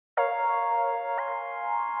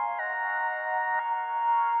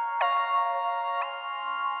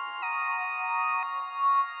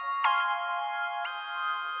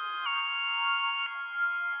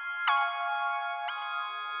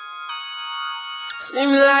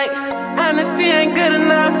Seems like honesty ain't good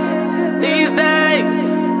enough these days.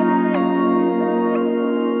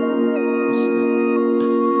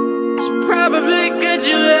 It's probably good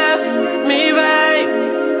you left me, babe,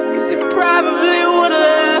 'cause you probably would've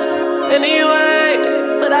left anyway.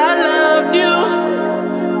 But I loved you,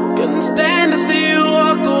 couldn't stand to see you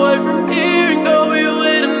walk away from here and go be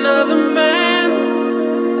with another man.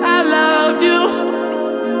 I loved you,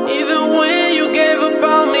 even when you gave up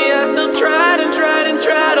on me, I still tried and tried and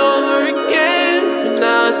tried over again. But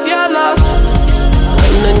now it's your loss.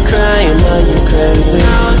 I'm done crying, are you crazy?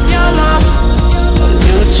 Now it's your loss. A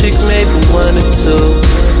new chick made the 1 or 2.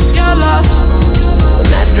 Your loss.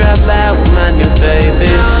 When I drop out with my new baby.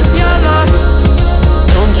 Now it's your loss.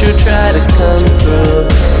 Don't you try to come through,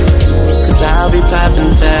 'cause I'll be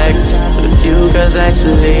popping tags with a few girls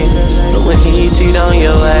actually. So when he cheat on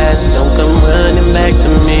your ass, don't come running back to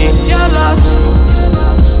me. Your loss.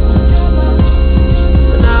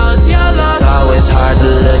 It's always hard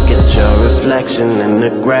to look at your reflection in the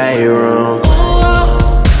gray room. Ooh,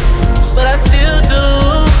 but I still do.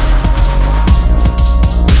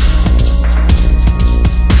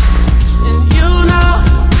 And you know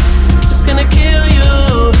it's gonna kill you.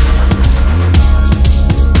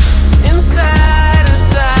 Inside,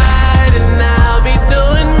 inside, and I'll be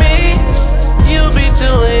doing me, you'll be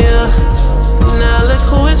doing you. Now look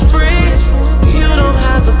who is free, you don't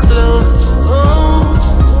have a clue. Ooh.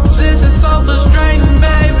 This is so frustrating,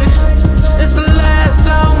 baby. It's the last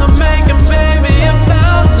song I'm making, baby,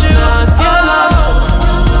 about you. Now it's your loss.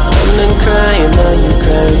 I'm done crying, are you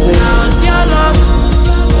crazy? Now it's your loss.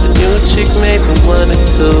 The new chick made the 1 or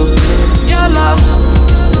 2. Your loss.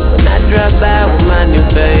 When I drop out with my new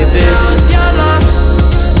baby. Now it's your loss.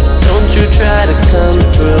 Don't you try to come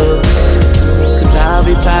through, 'cause I'll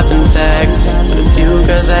be popping tags with a few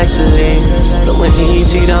girls actually. So when he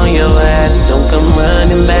cheat on your ass, don't come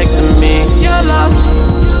running back to me. Your loss.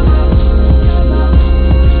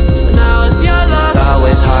 Now it's your loss. It's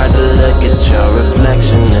always hard to look at your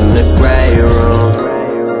reflection in the gray room.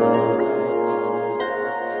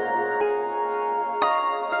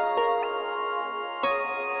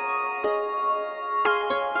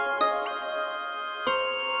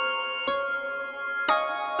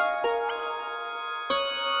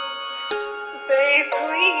 Babe,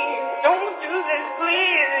 please, don't do this,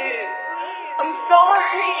 please. I'm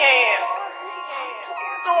sorry.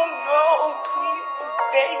 Please don't go. Please, I'm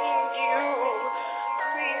begging you.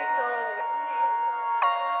 Please don't.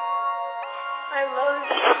 I love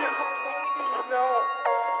you. Please don't.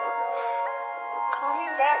 Call me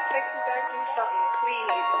back, text me back, do something,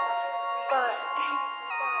 please. But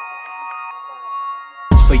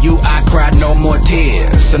for you, I cried no more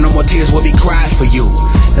tears, so no more tears will be cried for you.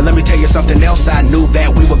 Now let me tell you something else, I knew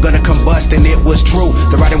that we were gonna combust and it was true.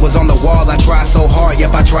 The writing was on the wall, I tried so hard,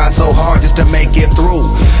 yep, I tried so hard just to make it through.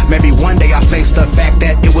 Maybe one day I faced the fact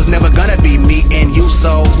that it was never gonna be me and you,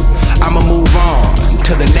 so I'ma move on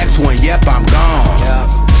to the next one, yep, I'm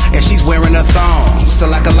gone. And she's wearing a thong, so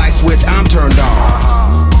like a light switch, I'm turned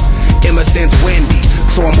on. Emerson's windy,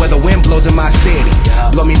 so I'm where the wind blows in my city.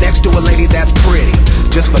 Blow me next to a lady that's pretty,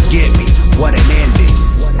 just forget me, what an ending.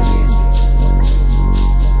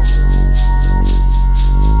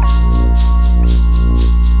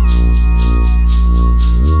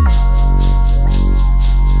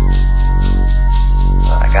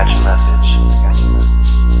 I got your message.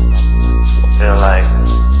 I feel like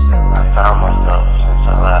I found myself since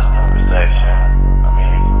our last conversation. I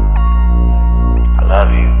mean,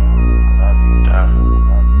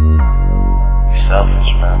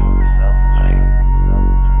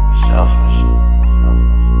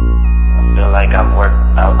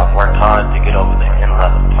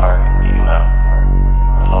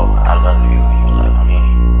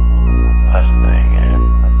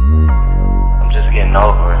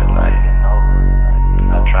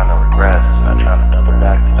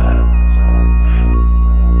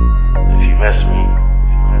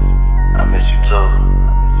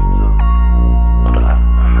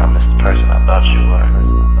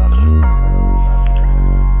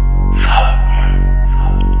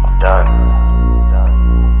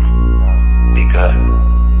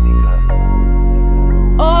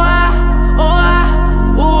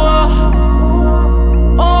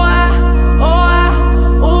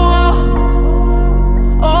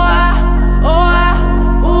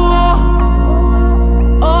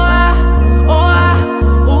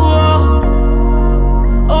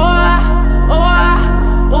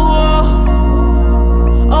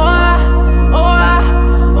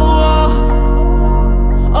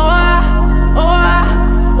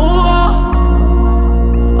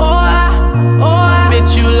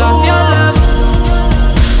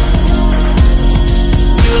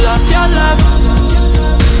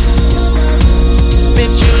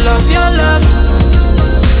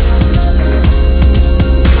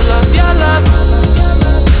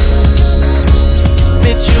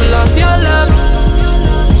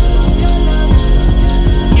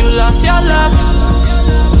 your love.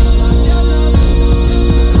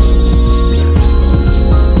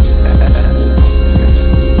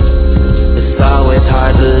 It's always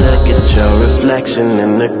hard to look at your reflection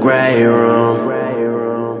in the gray room.